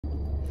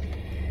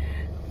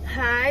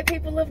Hi,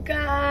 people of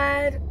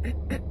God.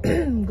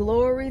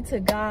 Glory to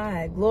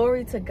God.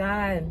 Glory to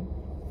God.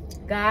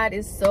 God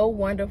is so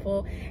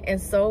wonderful and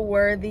so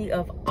worthy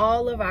of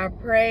all of our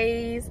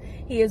praise.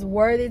 He is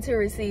worthy to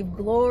receive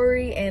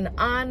glory and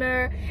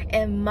honor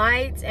and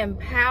might and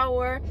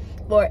power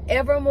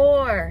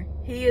forevermore.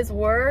 He is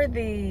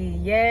worthy.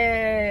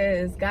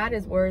 Yes, God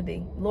is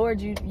worthy. Lord,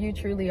 you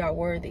truly are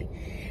worthy.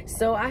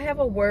 So I have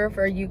a word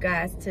for you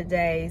guys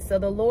today. So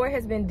the Lord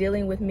has been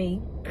dealing with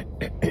me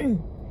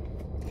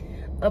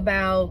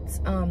about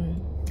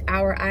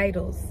our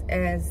idols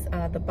as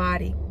the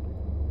body.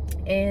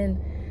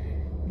 And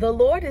the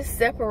Lord is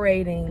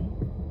separating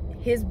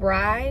his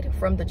bride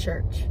from the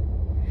church.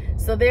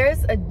 So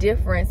there's a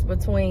difference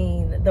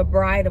between the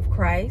bride of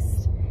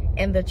Christ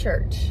and the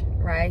church,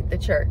 right? The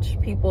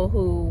church, people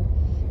who,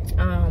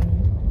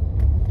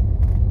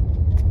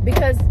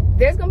 because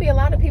there's going to be a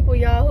lot of people,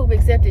 y'all, who've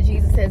accepted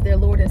Jesus as their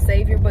Lord and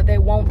Savior, but they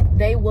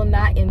will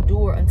not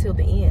endure until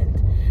the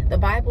end. The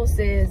Bible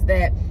says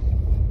that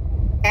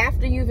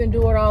after you've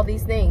endured all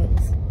these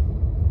things,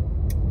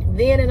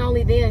 then and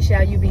only then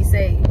shall you be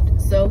saved.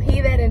 So he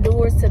that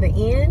endures to the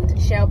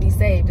end shall be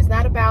saved. It's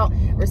not about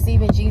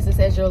receiving Jesus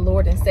as your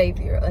Lord and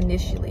Savior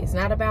initially. It's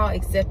not about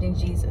accepting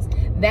Jesus.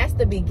 That's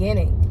the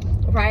beginning,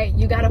 right?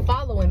 You got to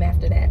follow him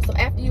after that. So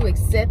after you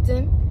accept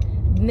him,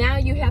 now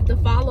you have to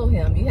follow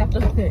him. You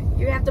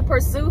have to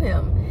pursue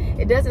him.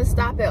 It doesn't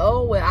stop at,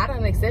 oh, well, I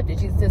don't accept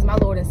Jesus as my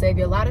Lord and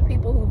Savior. A lot of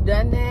people who've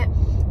done that,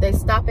 they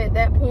stop at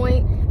that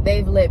point.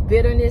 They've let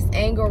bitterness,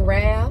 anger,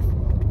 wrath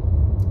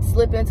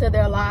slip into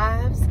their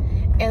lives.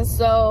 And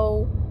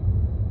so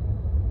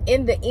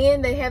in the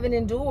end, they haven't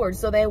endured,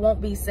 so they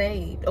won't be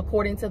saved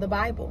according to the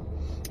Bible.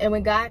 And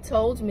when God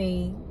told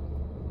me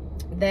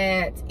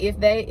that if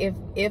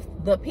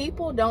the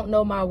people don't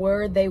know my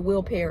word, they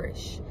will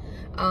perish,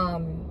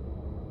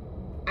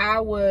 I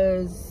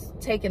was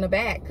taken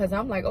aback, because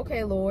I'm like,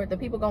 okay, Lord, the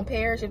people gonna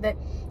perish if that?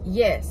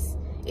 Yes,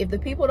 if the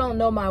people don't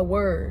know my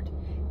word.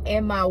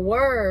 And my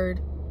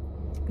word,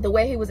 the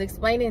way he was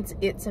explaining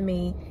it to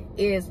me,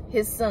 is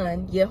his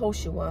son,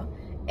 Yehoshua,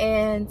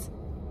 and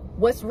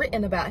what's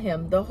written about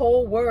him. The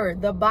whole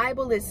word, the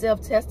Bible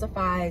itself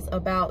testifies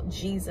about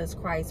Jesus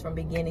Christ from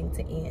beginning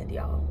to end,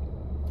 y'all.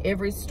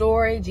 Every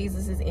story,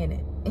 Jesus is in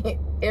it.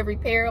 Every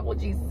parable,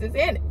 Jesus is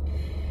in it.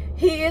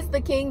 He is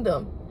the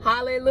kingdom.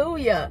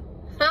 Hallelujah.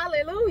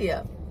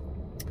 Hallelujah.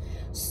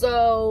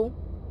 So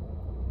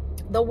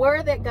the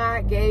word that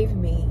God gave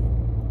me,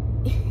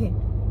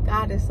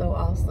 God is so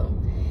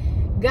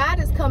awesome. God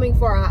is coming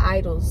for our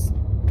idols,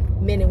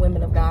 men and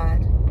women of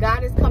God.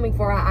 God is coming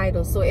for our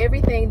idols. So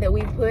everything that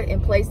we put in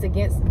place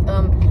against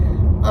him,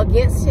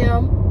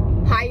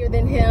 higher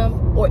than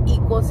him, or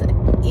equal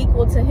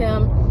to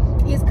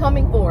him, he's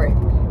coming for it.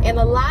 And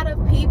a lot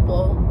of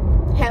people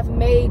have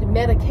made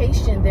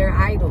medication their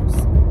idols.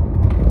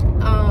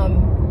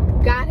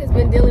 God has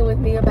been dealing with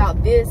me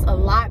about this a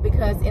lot,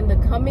 because in the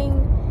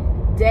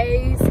coming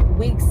days,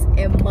 weeks,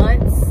 and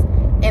months,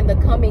 and the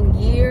coming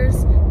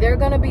years, there are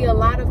going to be a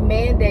lot of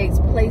mandates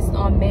placed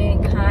on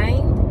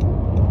mankind.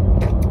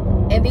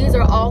 And these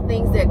are all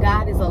things that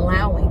God is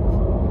allowing.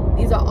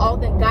 These are all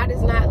things. God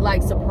is not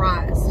like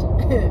surprised.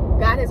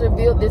 God has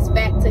revealed this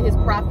fact to his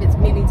prophets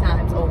many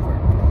times over.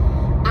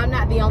 I'm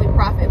not the only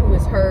prophet who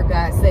has heard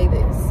God say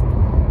this.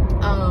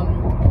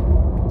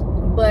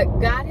 But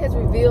God has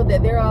revealed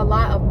that there are a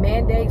lot of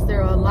mandates,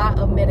 there are a lot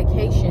of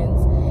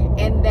medications,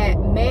 and that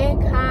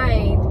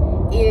mankind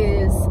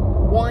is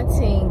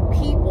wanting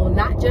people,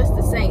 not just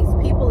the saints,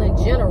 people in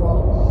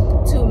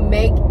general, to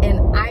make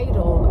an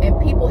idol. And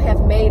people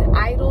have made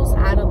idols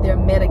out of their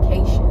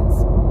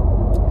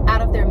medications,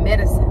 out of their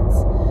medicines.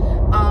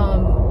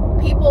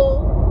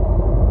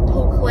 People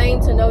who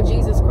claim to know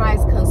Jesus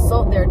Christ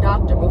consult their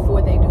doctor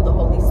before they do the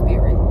Holy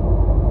Spirit.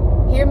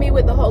 Hear me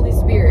with the Holy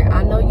Spirit.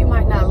 I know you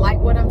might not like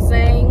what I'm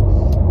saying,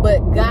 but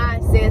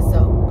God says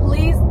so.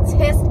 Please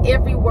test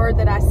every word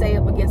that I say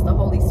up against the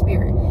Holy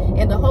Spirit.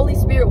 And the Holy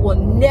Spirit will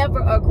never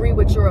agree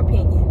with your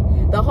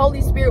opinion. The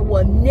Holy Spirit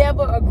will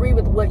never agree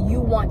with what you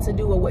want to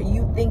do or what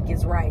you think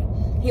is right.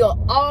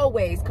 He'll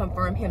always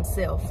confirm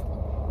himself.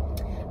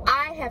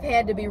 I have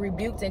had to be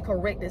rebuked and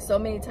corrected so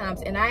many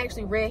times. And I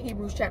actually read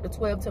Hebrews chapter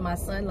 12 to my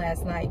son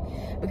last night,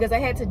 because I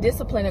had to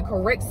discipline and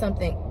correct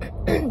something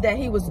that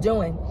he was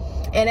doing.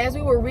 And as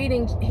we were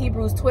reading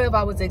Hebrews 12,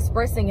 I was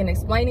expressing and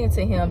explaining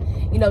to him,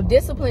 you know,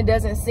 discipline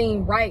doesn't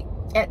seem right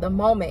at the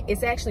moment.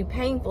 It's actually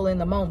painful in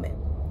the moment.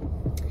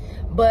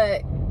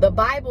 But the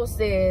Bible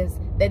says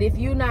that if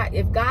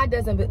God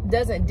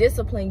doesn't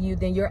discipline you,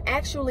 then you're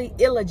actually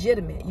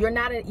illegitimate. You're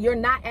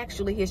not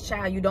actually his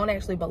child. You don't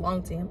actually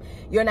belong to him.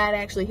 You're not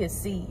actually his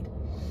seed.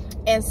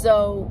 And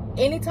so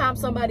anytime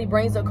somebody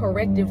brings a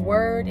corrective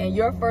word and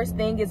your first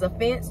thing is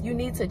offense, you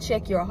need to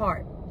check your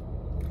heart.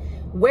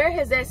 Where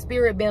has that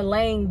spirit been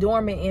laying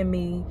dormant in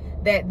me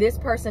that this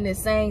person is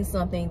saying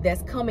something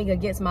that's coming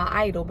against my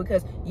idol?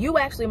 Because you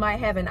actually might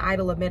have an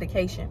idol of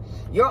medication.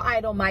 Your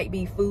idol might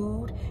be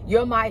food.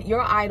 Your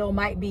idol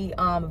might be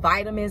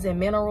vitamins and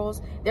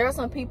minerals. There are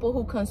some people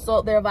who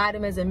consult their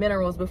vitamins and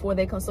minerals before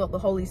they consult the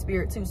Holy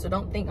Spirit too. So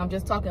don't think I'm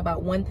just talking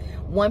about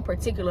one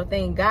particular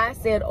thing. God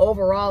said,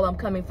 overall, I'm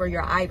coming for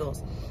your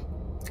idols.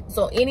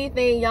 So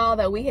anything, y'all,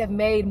 that we have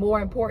made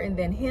more important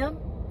than him,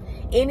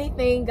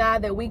 anything,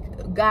 God, that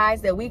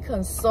we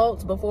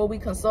consult before we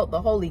consult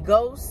the Holy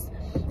Ghost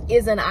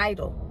is an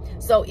idol.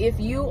 So if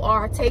you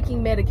are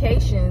taking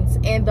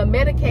medications, and the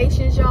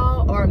medications,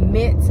 y'all, are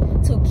meant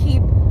to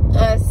keep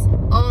us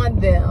on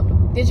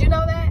them. Did you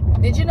know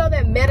that? Did you know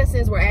that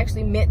medicines were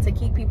actually meant to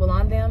keep people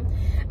on them?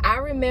 I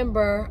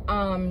remember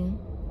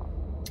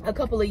a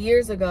couple of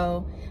years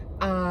ago,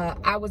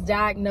 I was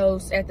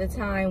diagnosed at the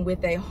time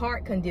with a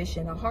heart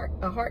condition, a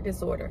heart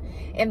disorder.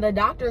 And the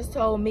doctors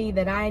told me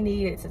that I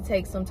needed to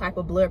take some type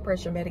of blood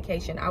pressure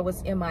medication. I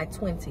was in my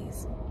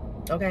 20s,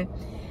 okay?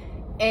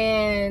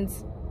 And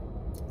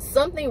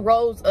something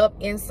rose up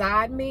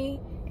inside me,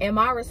 and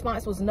my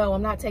response was, no,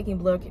 I'm not taking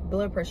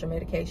blood pressure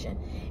medication.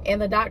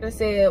 And the doctor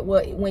said,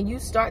 well, when you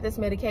start this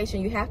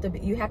medication, you have to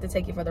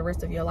take it for the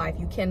rest of your life.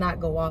 You cannot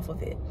go off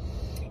of it.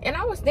 And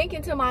I was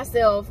thinking to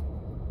myself,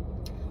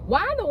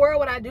 why in the world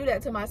would I do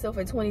that to myself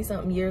at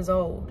 20-something years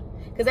old?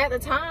 Because at the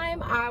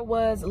time I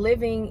was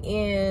living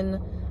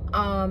in,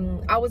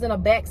 I was in a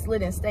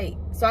backslidden state.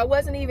 So I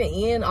wasn't even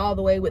in all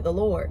the way with the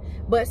Lord.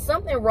 But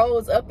something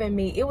rose up in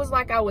me. It was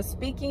like I was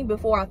speaking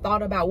before I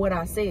thought about what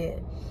I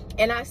said.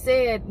 And I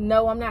said,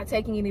 no, I'm not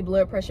taking any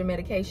blood pressure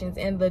medications.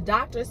 And the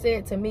doctor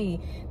said to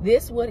me,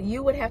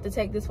 you would have to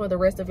take this for the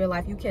rest of your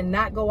life. You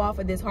cannot go off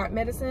of this heart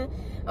medicine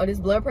or this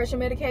blood pressure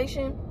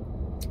medication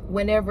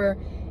whenever.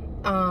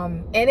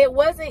 And it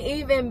wasn't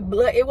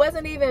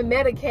even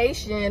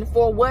medication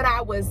for what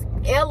I was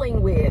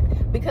ailing with,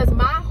 because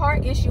my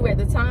heart issue at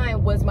the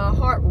time was my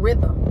heart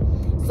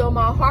rhythm. So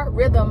my heart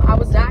rhythm, I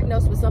was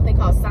diagnosed with something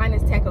called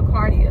sinus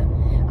tachycardia,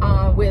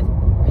 with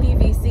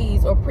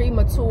PVCs, or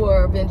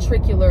premature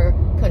ventricular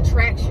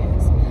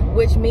contractions,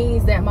 which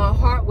means that my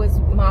heart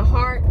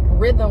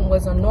rhythm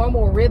was a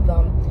normal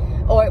rhythm,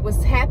 or it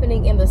was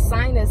happening in the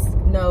sinus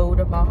node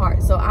of my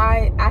heart. So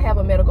I have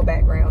a medical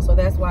background, so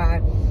that's why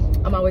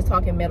I'm always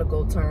talking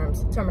medical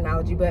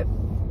terminology, but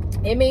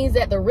it means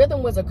that the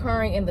rhythm was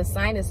occurring in the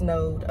sinus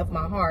node of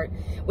my heart,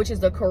 which is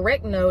the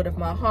correct node of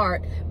my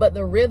heart, but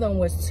the rhythm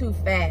was too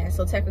fast.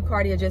 So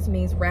tachycardia just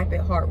means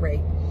rapid heart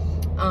rate,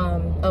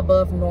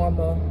 above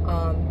normal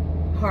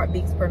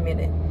heartbeats per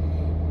minute.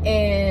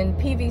 And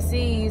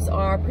PVCs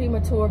are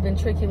premature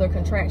ventricular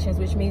contractions,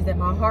 which means that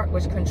my heart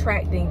was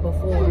contracting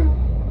before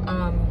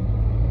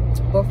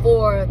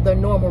the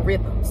normal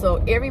rhythm. So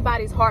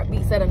everybody's heart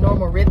beats at a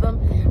normal rhythm,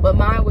 but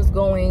mine was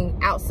going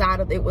outside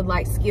of it, would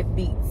like skip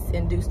beats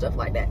and do stuff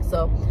like that.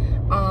 So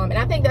and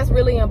I think that's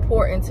really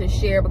important to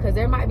share, because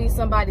there might be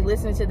somebody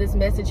listening to this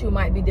message who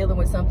might be dealing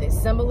with something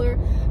similar,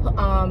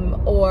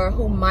 or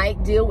who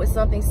might deal with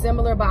something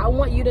similar. But I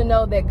want you to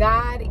know that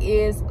God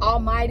is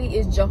Almighty,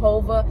 is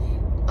Jehovah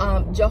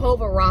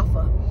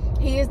Rapha.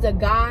 He is the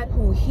God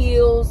who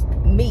heals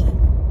me.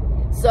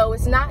 So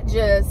it's not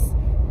just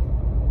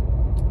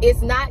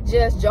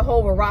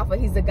Jehovah Rapha.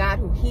 He's the God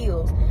who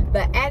heals.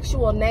 The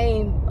actual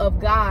name of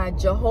God,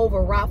 Jehovah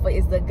Rapha,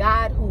 is the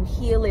God who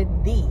healeth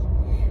thee.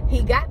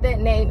 He got that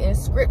name in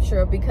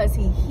scripture because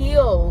he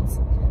healed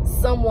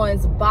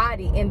someone's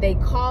body, and they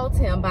called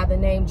him by the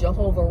name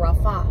Jehovah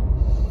Rapha.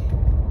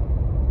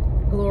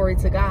 Glory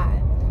to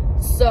God.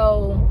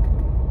 So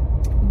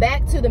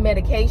back to the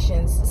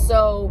medications.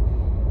 So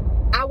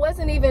I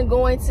wasn't even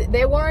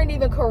they weren't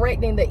even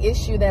correcting the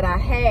issue that I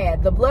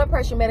had, the blood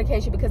pressure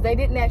medication, because they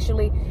didn't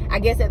actually, I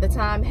guess at the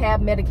time, have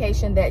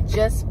medication that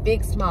just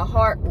fixed my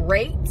heart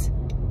rate.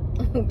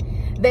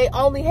 They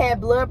only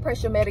had blood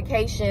pressure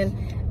medication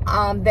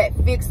that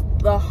fixed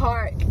the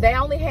heart. They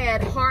only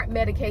had heart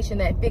medication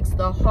that fixed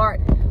the heart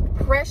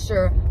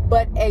pressure,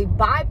 but a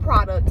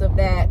byproduct of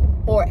that,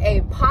 or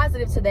a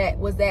positive to that,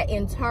 was that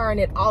in turn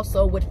it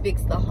also would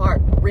fix the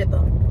heart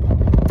rhythm.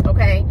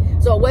 Okay,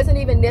 so it wasn't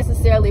even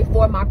necessarily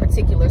for my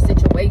particular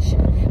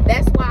situation.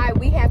 That's why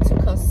we have to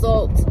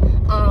consult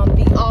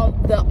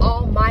the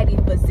Almighty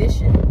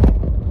physician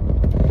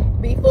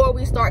before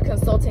we start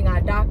consulting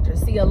our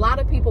doctors. See, a lot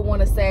of people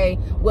want to say,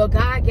 well,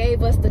 God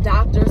gave us the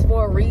doctors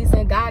for a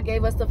reason. God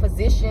gave us the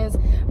physicians.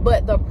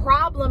 But the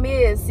problem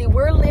is, see,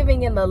 we're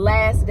living in the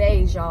last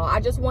days, y'all. I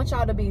just want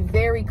y'all to be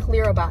very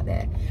clear about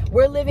that.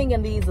 We're living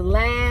in these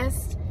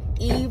last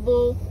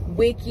evil,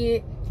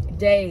 wicked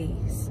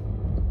days.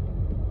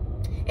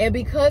 And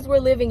because we're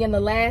living in the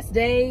last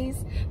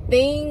days,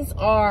 things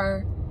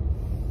are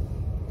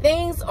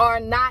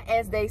not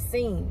as they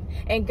seem.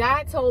 And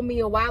God told me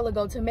a while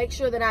ago to make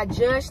sure that I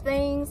judge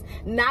things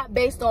not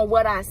based on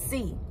what I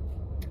see.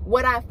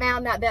 What I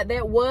found out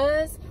that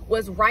was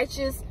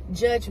righteous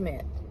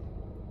judgment.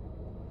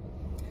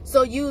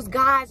 So use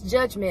God's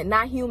judgment,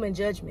 not human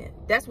judgment.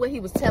 That's what he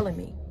was telling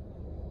me.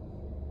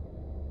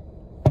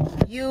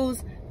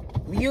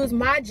 Use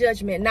my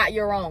judgment, not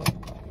your own.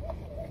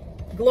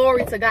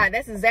 Glory to God.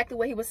 That's exactly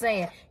what he was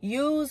saying.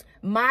 Use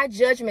my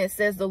judgment,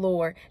 says the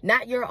Lord,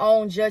 not your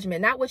own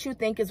judgment, not what you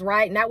think is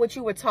right, not what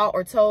you were taught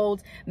or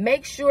told.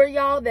 Make sure,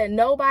 y'all, that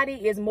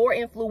nobody is more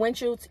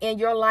influential in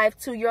your life,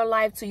 to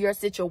your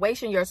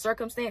situation, your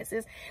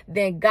circumstances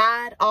than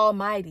God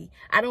Almighty.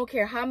 I don't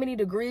care how many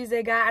degrees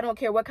they got. I don't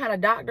care what kind of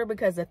doctor,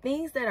 because the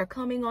things that are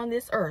coming on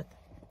this earth,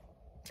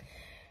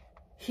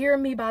 hear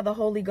me by the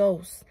Holy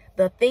Ghost.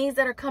 The things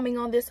that are coming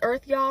on this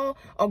earth, y'all,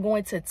 are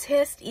going to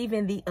test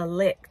even the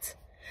elect.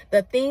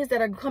 The things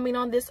that are coming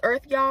on this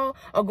earth, y'all,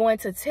 are going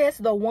to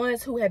test the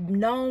ones who have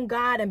known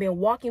God and been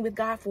walking with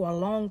God for a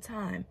long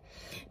time.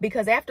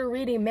 Because after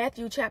reading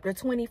Matthew chapter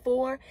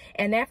 24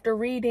 and after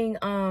reading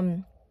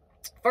 1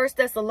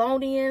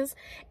 Thessalonians,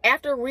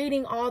 after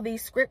reading all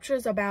these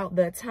scriptures about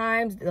the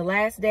times, the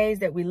last days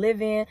that we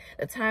live in,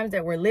 the times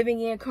that we're living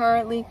in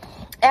currently,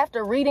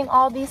 after reading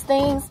all these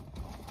things,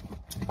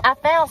 I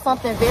found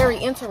something very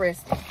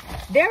interesting.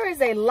 There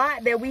is a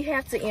lot that we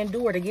have to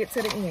endure to get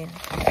to the end.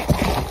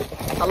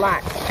 A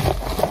lot.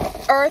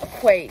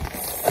 Earthquakes,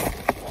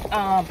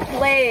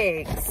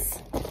 plagues.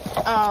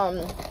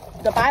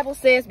 The Bible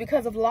says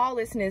because of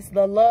lawlessness,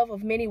 the love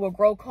of many will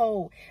grow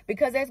cold.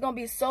 Because there's going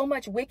to be so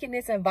much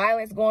wickedness and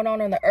violence going on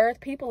the earth,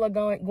 people are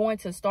going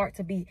to start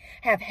to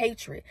have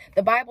hatred.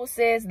 The Bible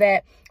says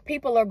that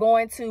people are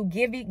going to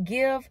give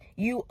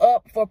you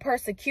up for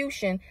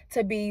persecution,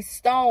 to be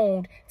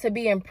stoned, to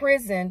be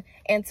imprisoned,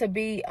 and to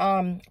be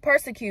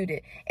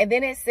persecuted. And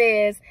then it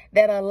says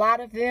that a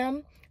lot of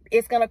them,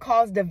 it's going to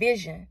cause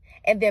division,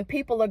 and then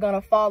people are going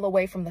to fall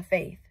away from the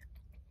faith.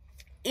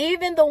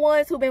 Even the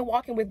ones who've been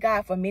walking with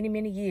God for many,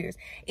 many years,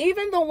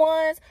 even the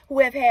ones who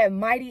have had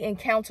mighty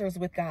encounters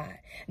with God.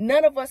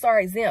 None of us are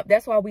exempt.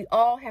 That's why we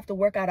all have to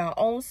work out our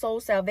own soul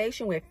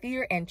salvation with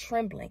fear and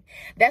trembling.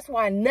 That's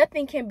why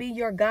nothing can be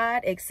your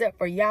God except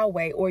for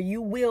Yahweh, or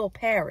you will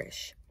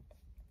perish.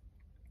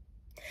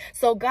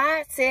 So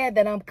God said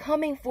that I'm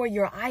coming for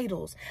your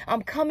idols.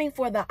 I'm coming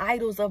for the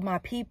idols of my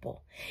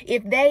people.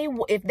 If they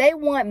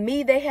want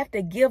me, they have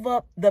to give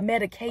up the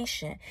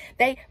medication.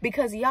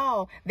 Because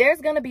y'all, there's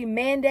going to be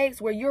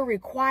mandates where you're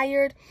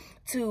required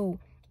to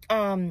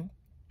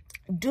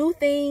do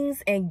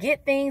things and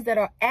get things that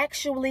are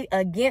actually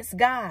against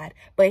God,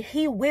 but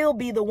he will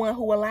be the one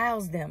who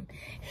allows them.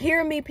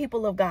 Hear me,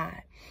 people of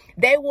God.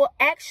 They will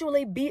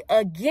actually be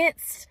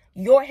against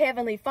your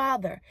heavenly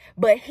Father,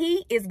 but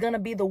he is going to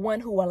be the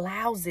one who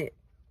allows it.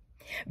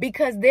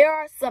 Because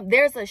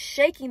there's a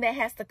shaking that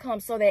has to come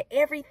so that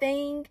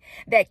everything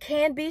that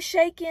can be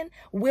shaken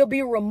will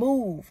be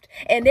removed,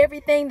 and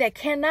everything that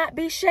cannot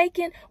be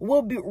shaken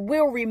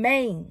will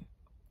remain.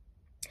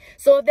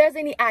 So if there's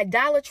any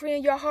idolatry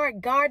in your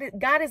heart, God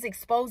is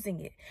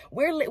exposing it.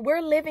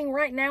 We're living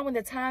right now in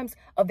the times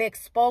of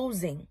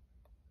exposure.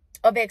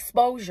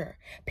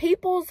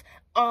 People's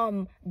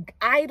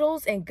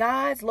idols and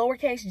gods,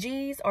 lowercase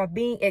g's, are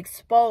being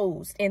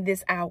exposed in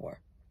this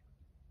hour.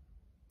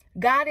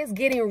 God is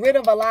getting rid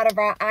of a lot of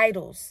our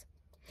idols,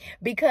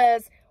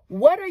 because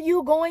what are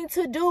you going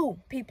to do,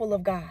 people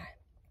of God,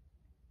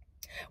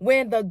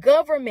 when the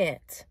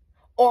government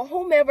or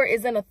whomever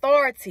is in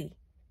authority,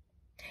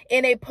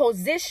 in a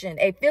position,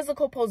 a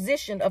physical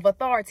position of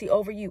authority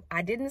over you?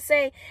 I didn't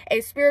say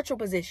a spiritual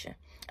position.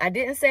 I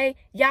didn't say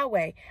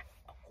Yahweh.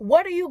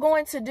 What are you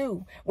going to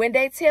do when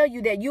they tell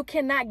you that you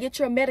cannot get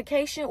your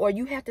medication or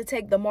you have to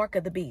take the mark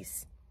of the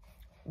beast?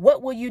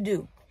 What will you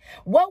do?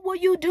 What will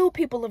you do,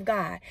 people of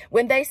God,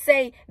 when they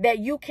say that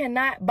you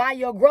cannot buy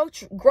your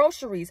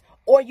groceries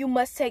or you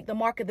must take the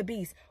mark of the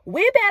beast?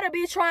 We better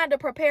be trying to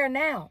prepare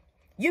now.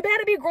 You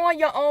better be growing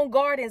your own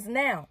gardens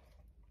now.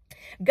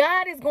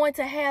 God is going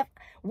to have,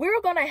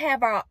 we're going to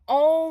have our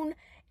own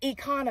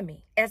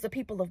economy as the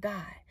people of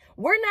God.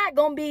 We're not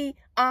going to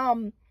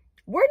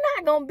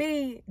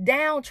be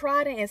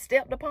downtrodden and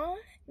stepped upon.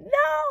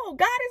 No,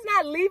 God is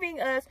not leaving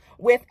us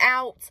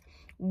without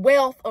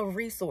wealth of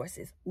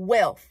resources,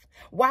 wealth.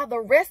 While the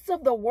rest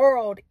of the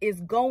world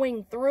is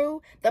going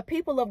through, the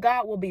people of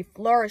God will be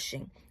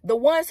flourishing. The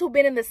ones who've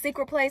been in the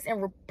secret place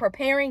and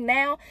preparing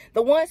now,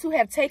 the ones who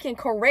have taken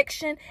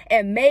correction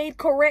and made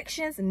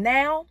corrections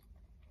now.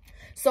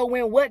 So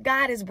when what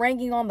God is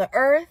bringing on the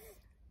earth,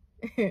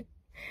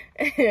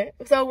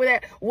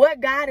 what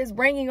God is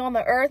bringing on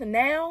the earth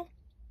now,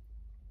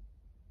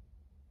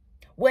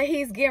 what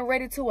he's getting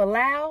ready to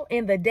allow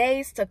in the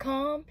days to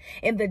come,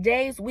 in the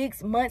days,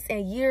 weeks, months,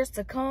 and years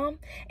to come.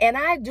 And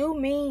I do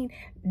mean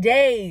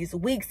days,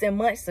 weeks, and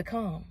months to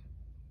come.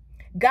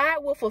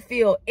 God will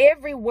fulfill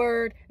every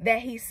word that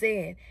he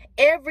said,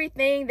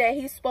 everything that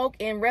he spoke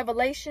in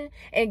Revelation.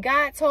 And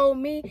God told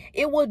me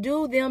it will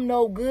do them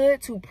no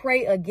good to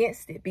pray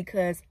against it,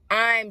 because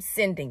I'm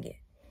sending it.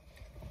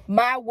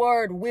 My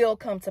word will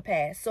come to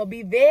pass. So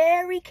be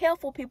very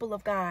careful, people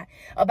of God,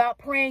 about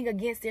praying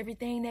against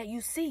everything that you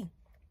see.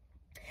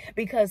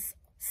 Because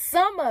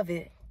some of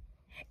it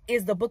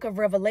is the book of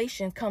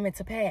Revelation coming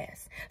to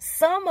pass.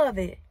 Some of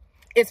it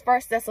It's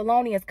 1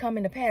 Thessalonians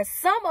coming to pass.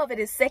 Some of it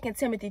is 2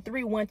 Timothy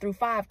 3, 1 through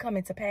 5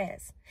 coming to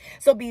pass.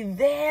 So be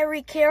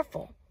very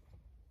careful.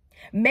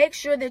 Make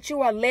sure that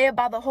you are led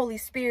by the Holy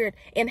Spirit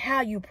in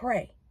how you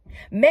pray.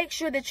 Make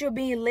sure that you're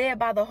being led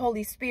by the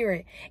Holy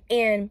Spirit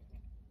in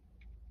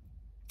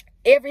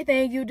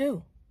everything you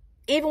do,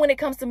 even when it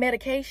comes to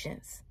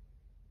medications.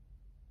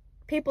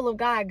 People of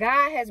God,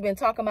 God has been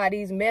talking about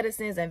these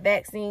medicines and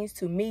vaccines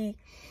to me,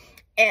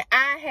 and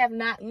I have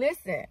not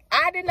listened.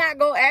 I did not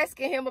go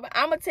asking him about,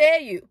 I'm going to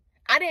tell you,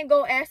 I didn't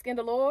go asking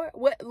the Lord,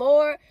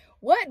 Lord,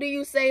 what do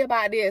you say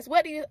about this?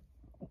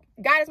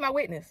 God is my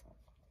witness.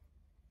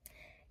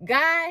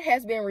 God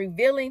has been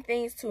revealing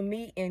things to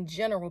me in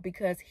general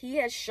because he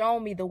has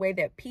shown me the way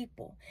that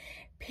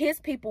his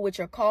people,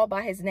 which are called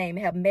by his name,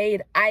 have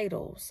made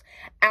idols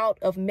out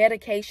of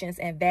medications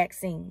and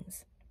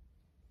vaccines.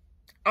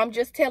 I'm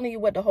just telling you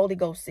what the Holy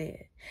Ghost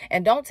said.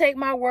 And don't take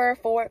my word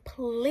for it.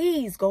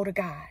 Please go to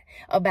God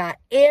about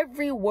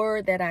every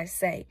word that I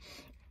say.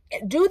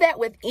 Do that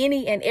with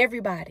any and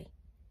everybody.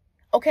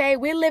 Okay,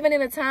 we're living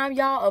in a time,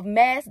 y'all, of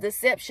mass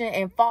deception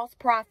and false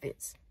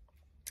prophets.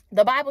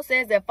 The Bible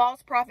says that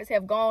false prophets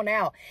have gone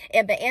out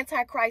and the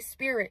Antichrist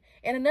spirit.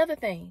 And another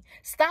thing,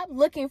 stop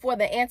looking for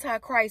the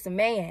Antichrist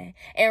man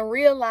and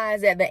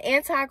realize that the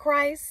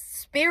Antichrist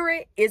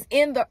spirit is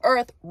in the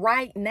earth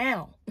right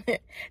now.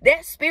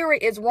 That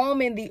spirit is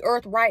roaming the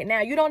earth right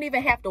now. You don't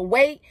even have to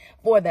wait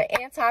for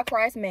the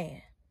Antichrist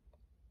man.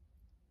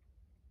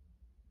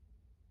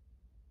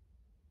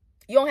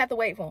 You don't have to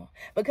wait for him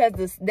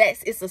because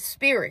it's a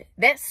spirit.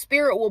 That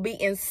spirit will be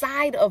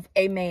inside of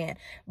a man,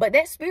 but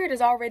that spirit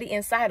is already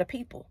inside of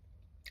people.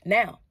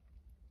 Now,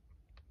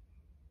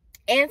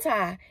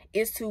 anti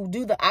is to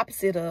do the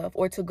opposite of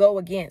or to go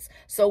against.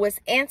 So it's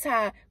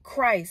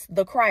anti-Christ,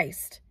 the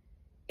Christ.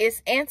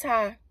 It's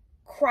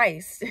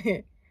anti-Christ.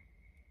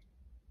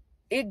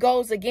 It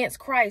goes against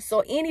Christ.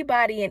 So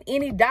anybody in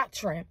any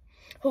doctrine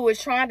who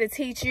is trying to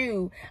teach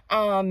you,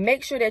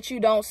 make sure that you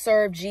don't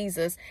serve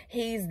Jesus.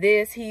 He's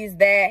this, he's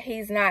that,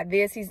 he's not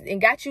this.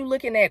 And got you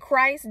looking at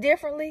Christ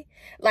differently.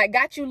 Like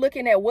got you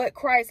looking at what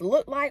Christ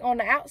looked like on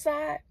the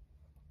outside.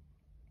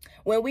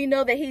 When we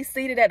know that he's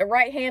seated at the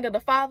right hand of the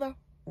Father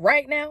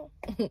right now.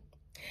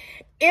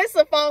 It's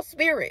a false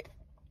spirit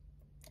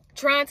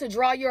trying to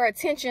draw your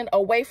attention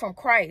away from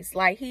Christ.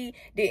 Like he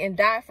didn't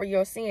die for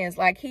your sins.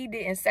 Like he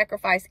didn't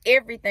sacrifice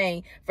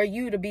everything for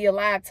you to be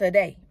alive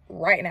today,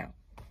 right now.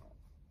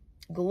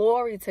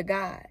 Glory to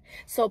God.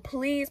 So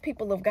please,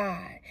 people of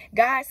God,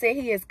 God said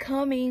he is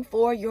coming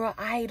for your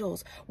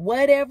idols.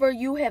 Whatever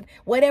you have,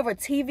 whatever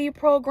TV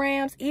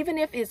programs, even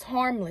if it's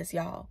harmless,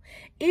 y'all,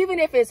 even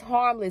if it's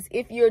harmless,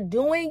 if you're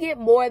doing it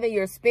more than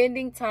you're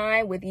spending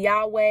time with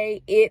Yahweh,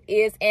 it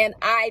is an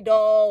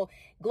idol.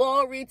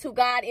 Glory to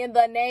God in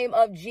the name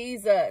of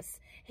Jesus.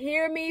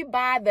 Hear me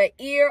by the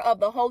ear of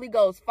the Holy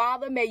Ghost.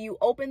 Father, may you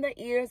open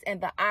the ears and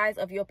the eyes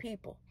of your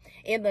people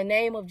in the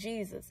name of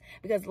Jesus.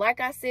 Because like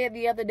I said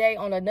the other day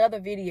on another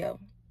video,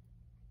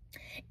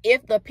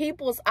 if the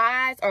people's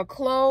eyes are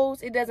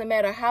closed, it doesn't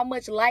matter how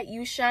much light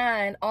you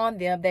shine on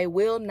them, they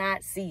will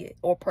not see it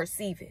or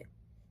perceive it.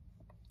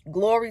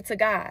 Glory to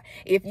God.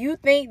 If you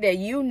think that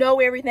you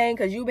know everything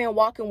because you've been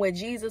walking with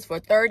Jesus for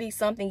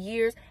 30-something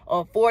years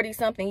or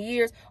 40-something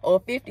years or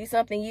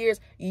 50-something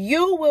years,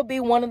 you will be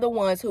one of the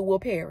ones who will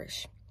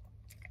perish.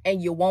 And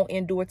you won't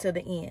endure to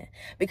the end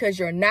because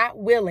you're not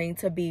willing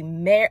to be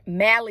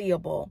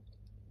malleable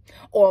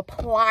or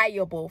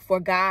pliable for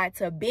God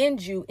to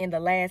bend you in the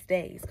last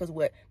days. Because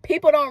what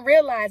people don't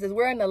realize is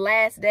we're in the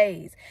last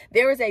days.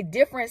 There is a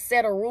different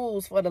set of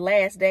rules for the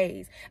last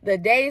days. The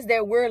days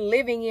that we're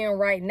living in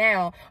right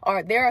now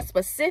there are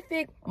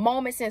specific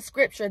moments in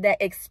scripture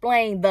that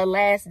explain the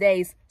last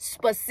days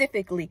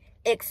specifically,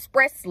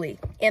 expressly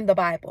in the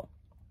Bible.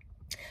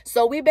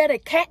 So we better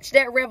catch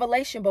that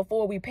revelation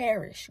before we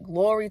perish.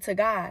 Glory to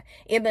God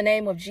in the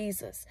name of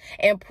Jesus.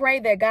 And pray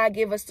that God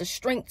give us the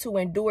strength to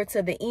endure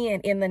to the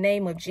end in the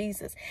name of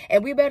Jesus.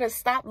 And we better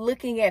stop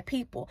looking at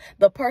people,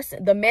 the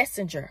person, the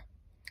messenger,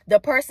 the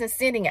person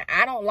sending it.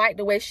 I don't like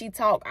the way she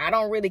talked. I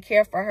don't really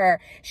care for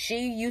her.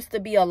 She used to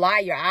be a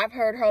liar. I've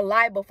heard her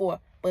lie before.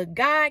 But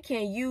God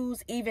can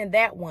use even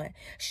that one.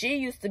 She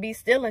used to be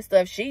stealing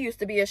stuff. She used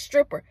to be a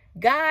stripper.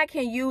 God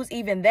can use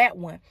even that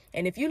one.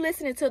 And if you're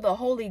listening to the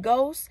Holy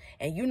Ghost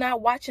and you're not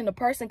watching the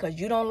person because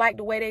you don't like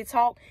the way they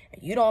talk,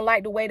 and you don't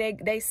like the way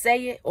they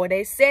say it or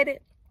they said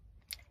it,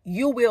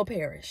 you will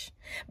perish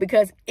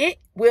because it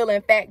will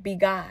in fact be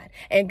God.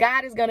 And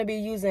God is going to be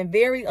using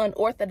very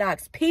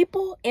unorthodox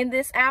people in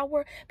this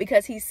hour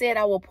because he said,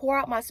 I will pour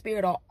out my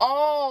spirit on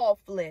all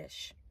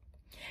flesh.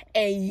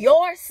 And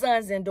your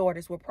sons and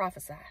daughters will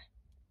prophesy.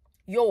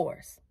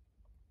 Yours.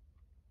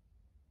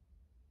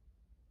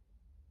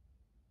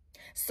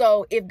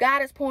 So if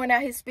God is pouring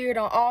out his spirit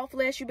on all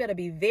flesh, you better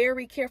be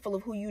very careful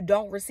of who you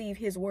don't receive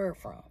his word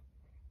from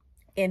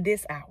in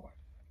this hour,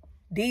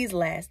 these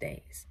last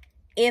days,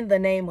 in the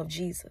name of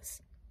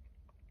Jesus.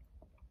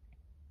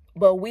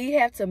 But we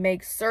have to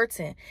make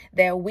certain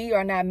that we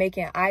are not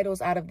making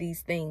idols out of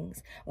these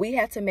things. We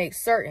have to make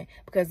certain,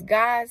 because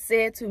God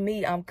said to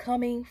me, I'm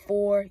coming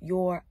for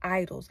your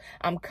idols.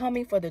 I'm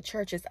coming for the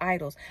church's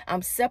idols.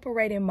 I'm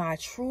separating my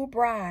true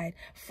bride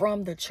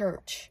from the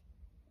church.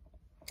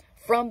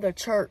 From the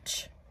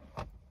church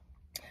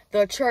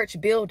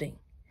building,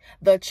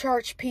 the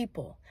church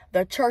people,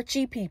 the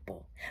churchy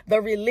people,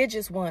 the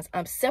religious ones.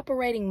 I'm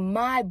separating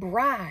my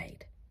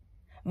bride,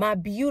 my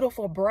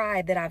beautiful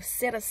bride that I've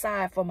set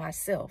aside for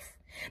myself,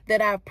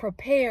 that I've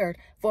prepared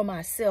for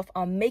myself.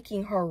 I'm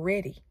making her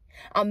ready.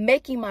 I'm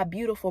making my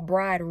beautiful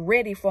bride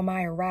ready for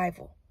my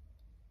arrival.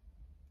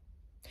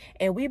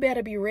 And we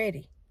better be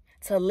ready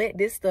to let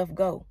this stuff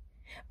go,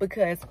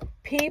 because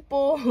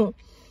people,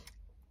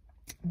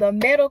 the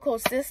medical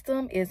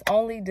system is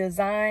only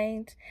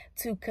designed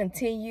to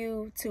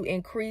continue to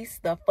increase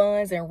the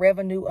funds and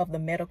revenue of the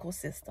medical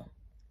system.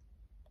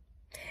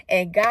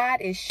 And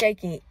God is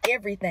shaking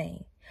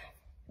everything.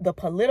 The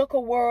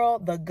political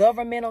world, the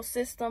governmental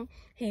system,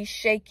 he's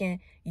shaking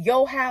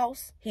your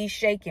house. He's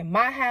shaking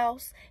my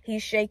house.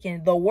 He's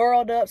shaking the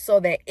world up so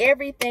that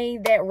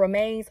everything that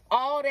remains,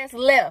 all that's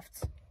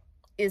left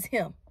is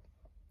him.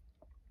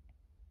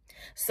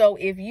 So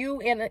if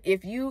you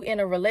in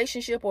a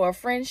relationship or a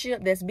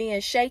friendship that's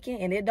being shaken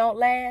and it don't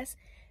last,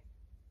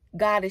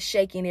 God is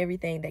shaking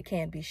everything that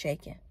can be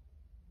shaken.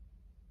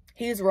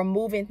 He's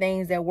removing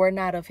things that were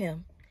not of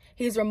him.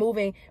 He's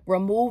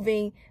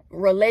removing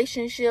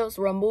relationships,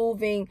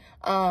 removing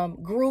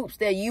groups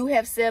that you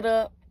have set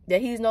up that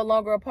he's no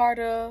longer a part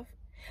of.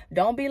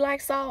 Don't be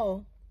like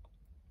Saul.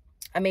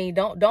 I mean,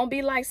 don't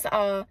be like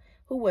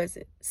who was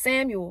it?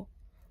 Samuel,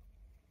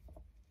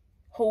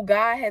 who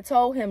God had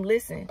told him,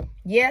 listen,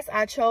 yes,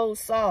 I chose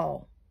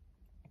Saul,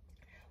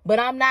 but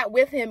I'm not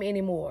with him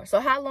anymore. So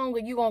how long are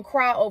you going to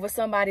cry over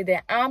somebody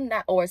that I'm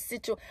not, or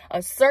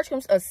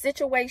a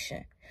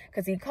situation?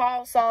 Because he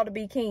called Saul to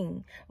be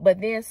king, but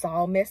then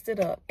Saul messed it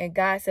up. And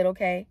God said,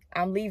 okay,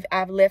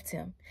 I've left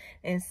him.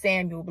 And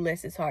Samuel,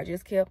 bless his heart,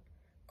 just kept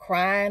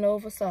crying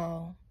over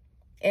Saul.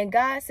 And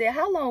God said,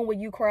 how long will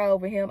you cry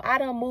over him? I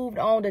done moved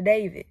on to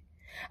David.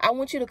 I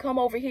want you to come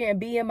over here and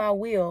be in my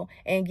will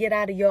and get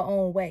out of your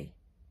own way.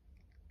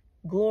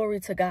 Glory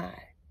to God.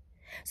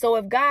 So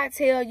if God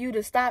tell you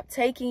to stop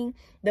taking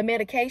the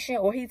medication,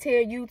 or he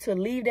tell you to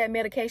leave that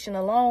medication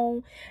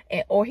alone,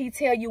 or he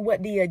tell you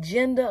what the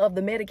agenda of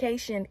the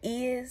medication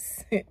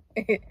is,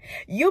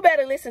 you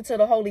better listen to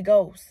the Holy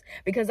Ghost,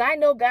 because I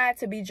know God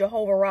to be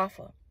Jehovah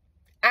Rapha.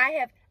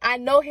 I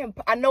know him.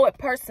 I know it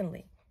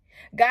personally.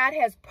 God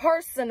has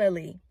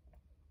personally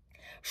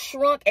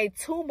shrunk a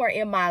tumor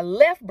in my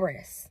left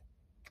breast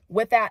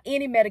without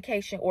any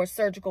medication or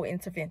surgical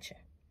intervention,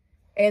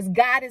 as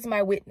God is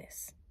my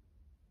witness.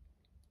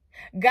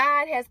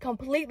 God has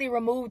completely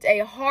removed a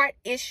heart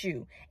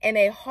issue and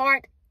a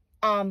heart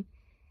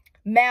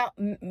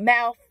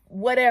mouth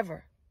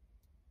whatever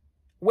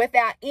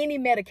without any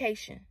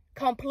medication.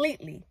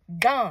 Completely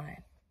gone.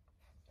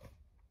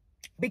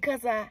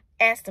 Because I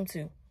asked him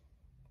to.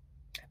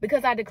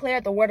 Because I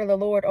declared the word of the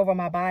Lord over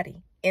my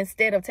body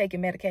instead of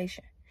taking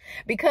medication.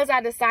 Because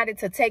I decided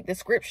to take the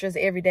scriptures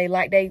every day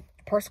like they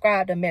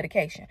prescribed a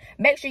medication.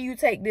 Make sure you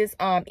take this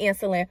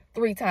insulin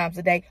 3 times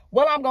a day.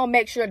 Well, I'm going to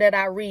make sure that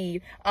I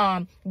read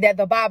that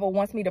the Bible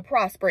wants me to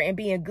prosper and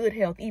be in good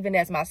health, even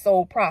as my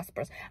soul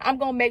prospers. I'm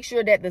going to make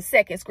sure that the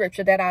second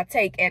scripture that I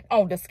take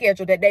on the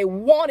schedule that they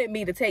wanted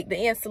me to take the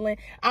insulin,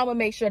 I'm going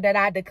to make sure that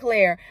I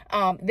declare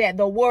that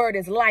the word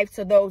is life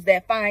to those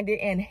that find it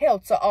and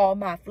health to all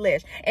my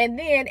flesh. And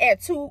then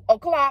at 2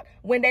 o'clock,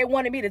 when they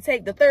wanted me to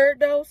take the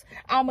 3rd dose,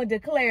 I'm going to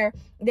declare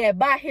that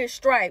by his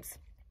stripes,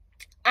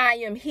 I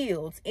am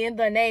healed in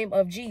the name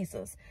of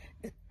Jesus.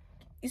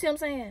 You see what I'm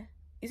saying?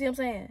 You see what I'm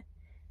saying?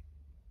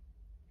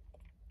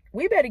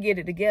 We better get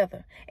it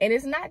together. And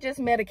it's not just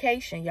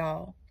medication,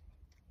 y'all.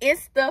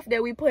 It's stuff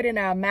that we put in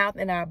our mouth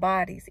and our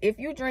bodies. If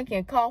you're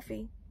drinking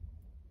coffee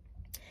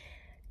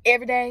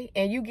every day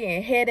and you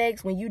getting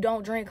headaches when you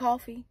don't drink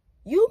coffee,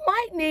 you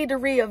might need to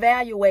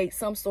reevaluate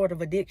some sort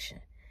of addiction.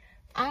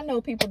 I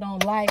know people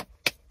don't like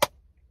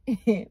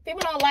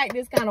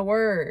this kind of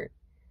word.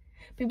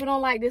 People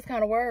don't like this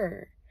kind of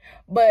word.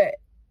 But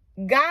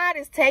God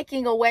is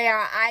taking away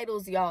our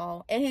idols,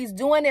 y'all. And he's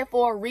doing it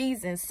for a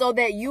reason, so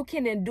that you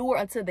can endure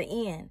unto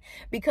the end.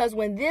 Because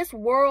when this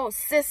world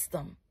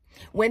system,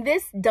 when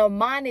this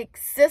demonic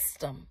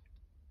system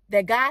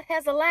that God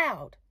has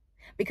allowed,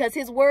 because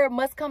his word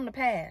must come to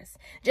pass,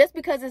 just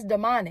because it's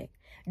demonic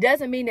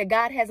doesn't mean that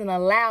God hasn't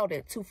allowed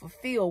it to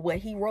fulfill what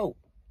he wrote.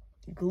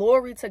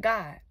 Glory to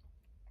God.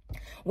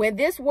 When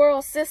this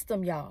world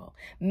system, y'all,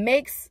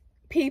 makes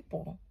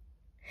people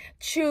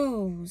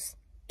choose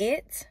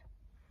it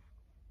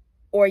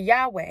or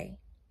Yahweh,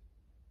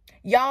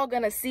 y'all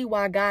gonna see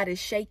why God is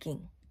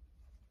shaking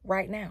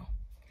right now.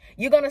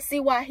 You're gonna see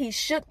why he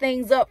shook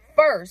things up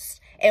first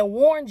and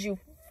warned you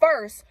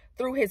first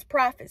through his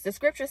prophets. The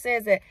scripture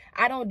says that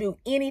I don't do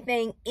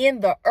anything in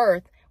the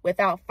earth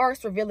without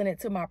first revealing it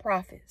to my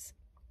prophets.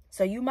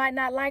 So you might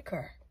not like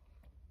her.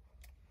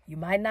 You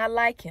might not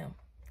like him.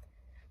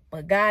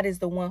 but God is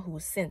the one who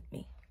sent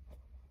me.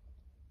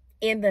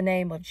 In the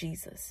name of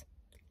Jesus.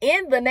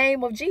 In the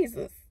name of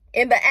Jesus.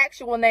 In the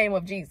actual name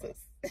of Jesus.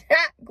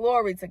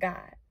 Glory to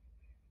God.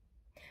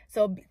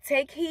 So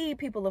take heed,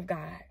 people of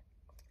God.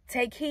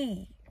 Take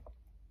heed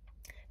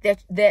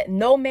that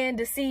no man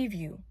deceive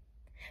you.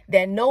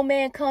 That no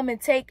man come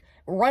and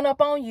run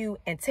up on you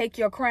and take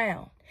your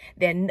crown.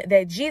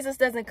 That Jesus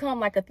doesn't come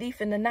like a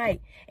thief in the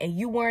night and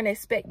you weren't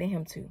expecting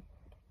him to.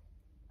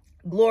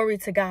 Glory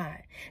to God.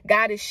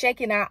 God is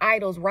shaking our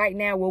idols right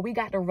now where we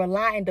got to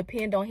rely and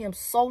depend on him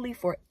solely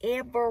for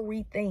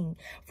everything,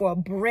 for a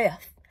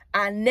breath,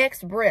 our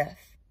next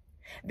breath,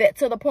 that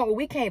to the point where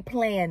we can't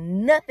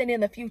plan nothing in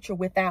the future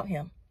without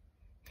him.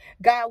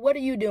 God, what are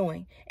you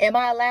doing? Am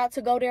I allowed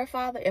to go there,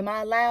 Father? Am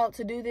I allowed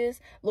to do this?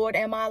 Lord,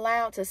 am I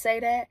allowed to say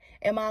that?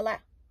 Am I allowed?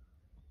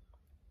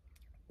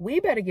 We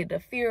better get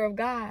the fear of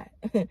God.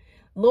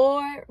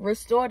 Lord,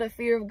 restore the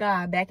fear of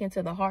God back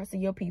into the hearts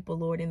of your people,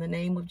 Lord, in the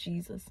name of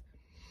Jesus.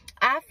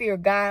 I fear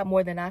God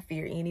more than I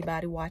fear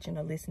anybody watching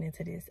or listening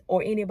to this,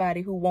 or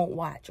anybody who won't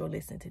watch or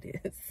listen to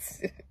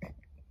this.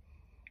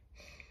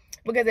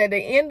 Because at the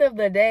end of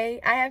the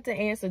day, I have to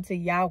answer to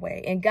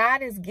Yahweh, and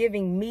God is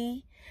giving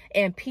me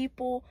and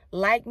people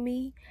like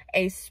me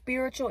a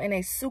spiritual and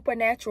a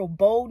supernatural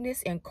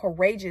boldness and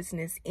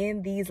courageousness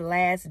in these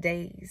last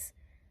days.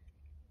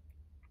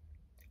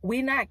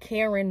 We're not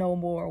caring no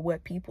more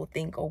what people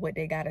think or what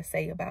they got to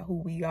say about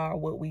who we are,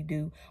 what we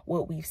do,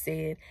 what we've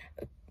said.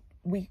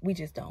 We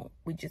just don't.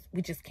 We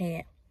just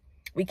can't.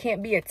 We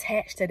can't be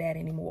attached to that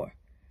anymore.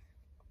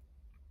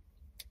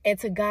 And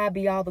to God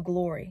be all the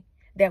glory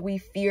that we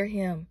fear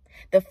him.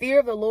 The fear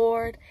of the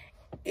Lord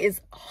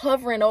is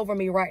hovering over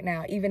me right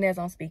now, even as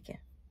I'm speaking.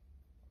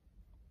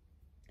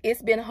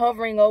 It's been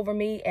hovering over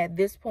me at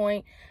this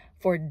point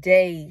for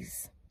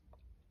days.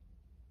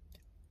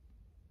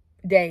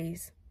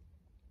 Days.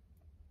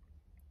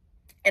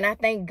 And I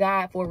thank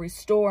God for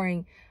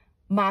restoring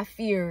my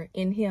fear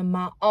in him,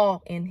 my awe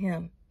in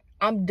him.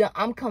 I'm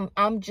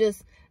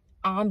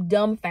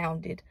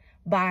dumbfounded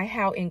by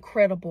how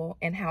incredible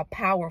and how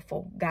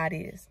powerful God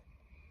is.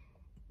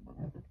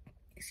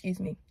 Excuse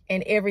me.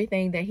 And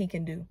everything that he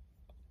can do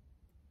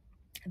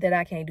that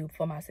I can't do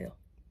for myself.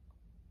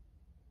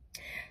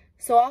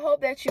 So I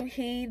hope that you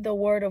heed the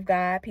word of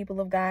God, people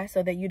of God,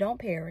 so that you don't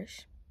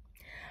perish,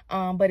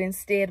 but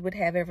instead would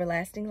have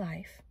everlasting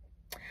life.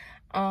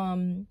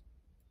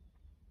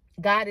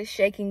 God is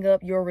shaking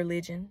up your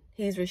religion.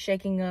 He's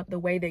shaking up the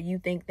way that you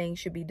think things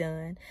should be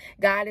done.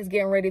 God is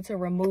getting ready to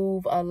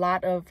remove a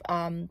lot of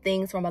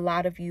things from a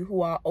lot of you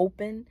who are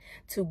open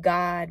to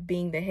God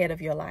being the head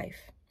of your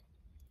life.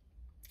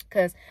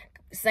 Because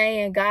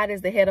saying God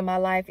is the head of my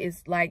life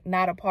is like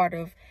not a part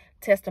of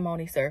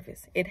testimony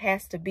service. It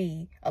has to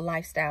be a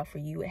lifestyle for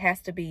you. It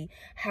has to be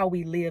how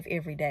we live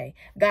every day.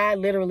 God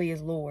literally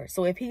is Lord.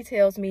 So if he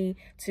tells me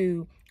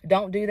to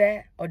don't do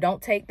that or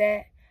don't take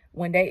that,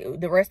 when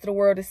the rest of the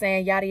world is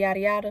saying yada, yada,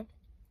 yada,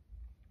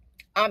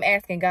 I'm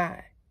asking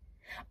God,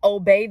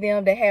 obey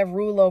them that have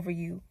rule over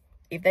you.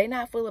 If they're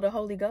not full of the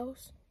Holy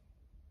Ghost,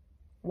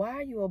 why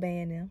are you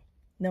obeying them?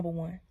 Number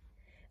one.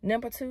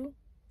 Number two,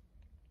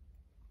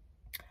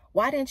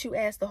 why didn't you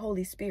ask the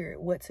Holy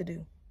Spirit what to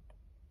do?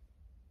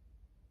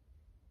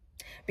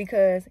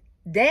 Because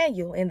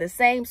Daniel, in the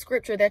same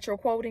scripture that you're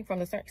quoting from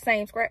the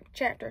same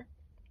chapter,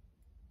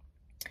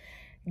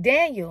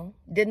 Daniel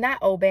did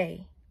not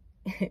obey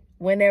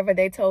whenever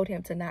they told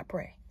him to not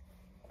pray.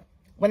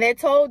 When they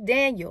told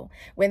Daniel,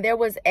 when there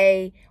was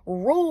a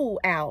rule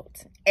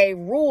out,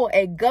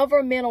 a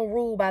governmental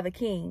rule by the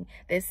king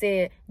that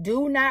said,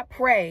 do not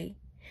pray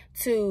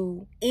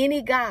to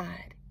any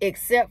god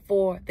except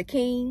for the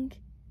king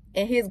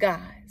and his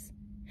gods,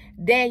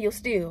 Daniel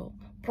still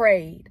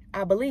prayed,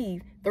 I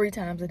believe, 3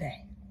 times a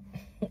day.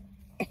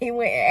 He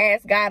went and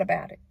asked God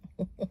about it.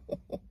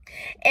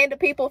 And the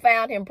people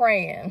found him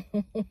praying.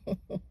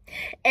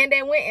 And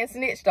they went and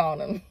snitched on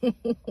him.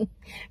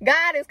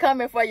 God is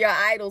coming for your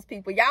idols,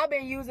 people. Y'all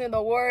been using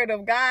the word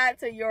of God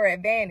to your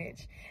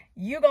advantage.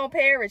 You're going to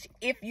perish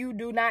if you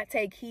do not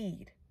take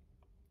heed.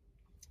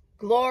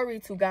 Glory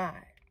to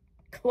God.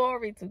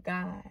 Glory to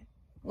God.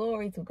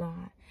 Glory to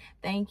God.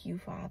 Thank you,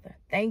 Father.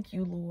 Thank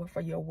you, Lord,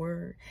 for your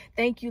word.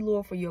 Thank you,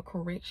 Lord, for your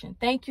correction.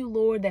 Thank you,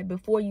 Lord, that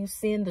before you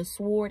send the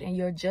sword and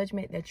your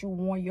judgment, that you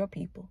warn your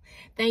people.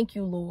 Thank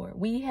you, Lord.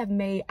 We have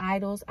made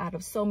idols out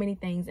of so many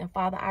things. And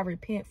Father, I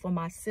repent for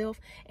myself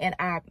and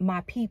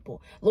my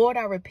people. Lord,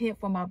 I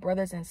repent for my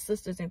brothers and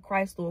sisters in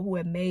Christ, Lord, who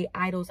have made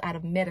idols out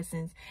of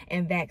medicines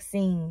and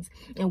vaccines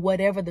and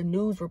whatever the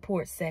news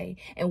reports say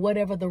and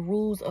whatever the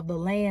rules of the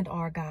land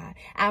are, God.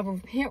 I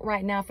repent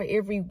right now for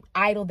every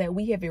idol that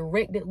we have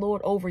erected,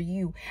 Lord, over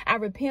you. I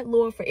repent,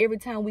 Lord, for every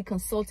time we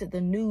consulted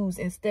the news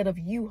instead of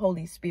you,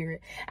 Holy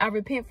Spirit. I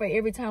repent for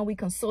every time we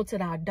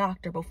consulted our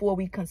doctor before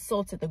we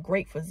consulted the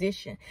great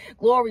physician.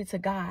 Glory to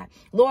God.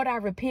 Lord, I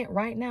repent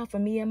right now for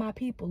me and my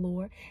people,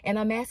 Lord. And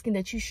I'm asking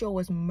that you show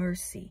us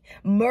mercy.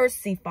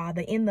 Mercy,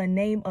 Father, in the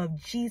name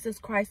of Jesus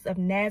Christ of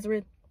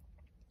Nazareth.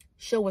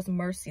 Show us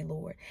mercy,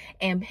 Lord,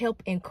 and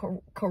help and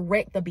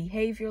correct the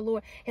behavior,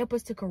 Lord. Help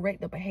us to correct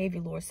the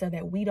behavior, Lord, so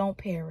that we don't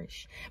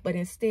perish, but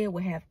instead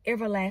will have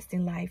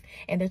everlasting life,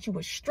 and that you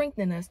will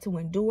strengthen us to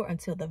endure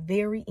until the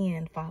very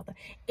end, Father.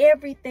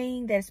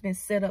 Everything that's been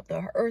set up,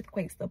 the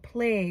earthquakes, the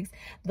plagues,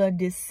 the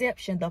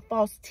deception, the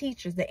false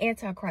teachers, the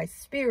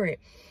Antichrist spirit,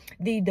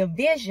 the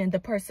division, the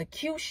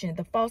persecution,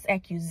 the false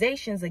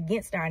accusations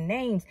against our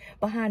names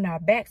behind our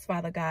backs,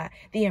 Father God,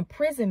 the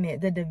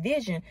imprisonment, the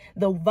division,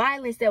 the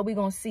violence that we're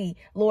going to see.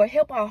 Lord,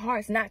 help our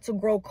hearts not to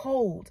grow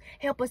cold.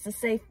 Help us to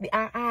stay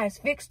our eyes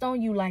fixed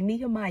on you like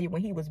Nehemiah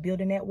when he was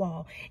building that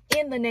wall.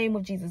 In the name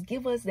of Jesus,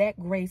 give us that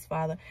grace,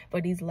 Father,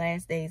 for these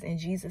last days. In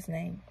Jesus'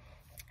 name,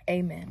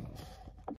 amen.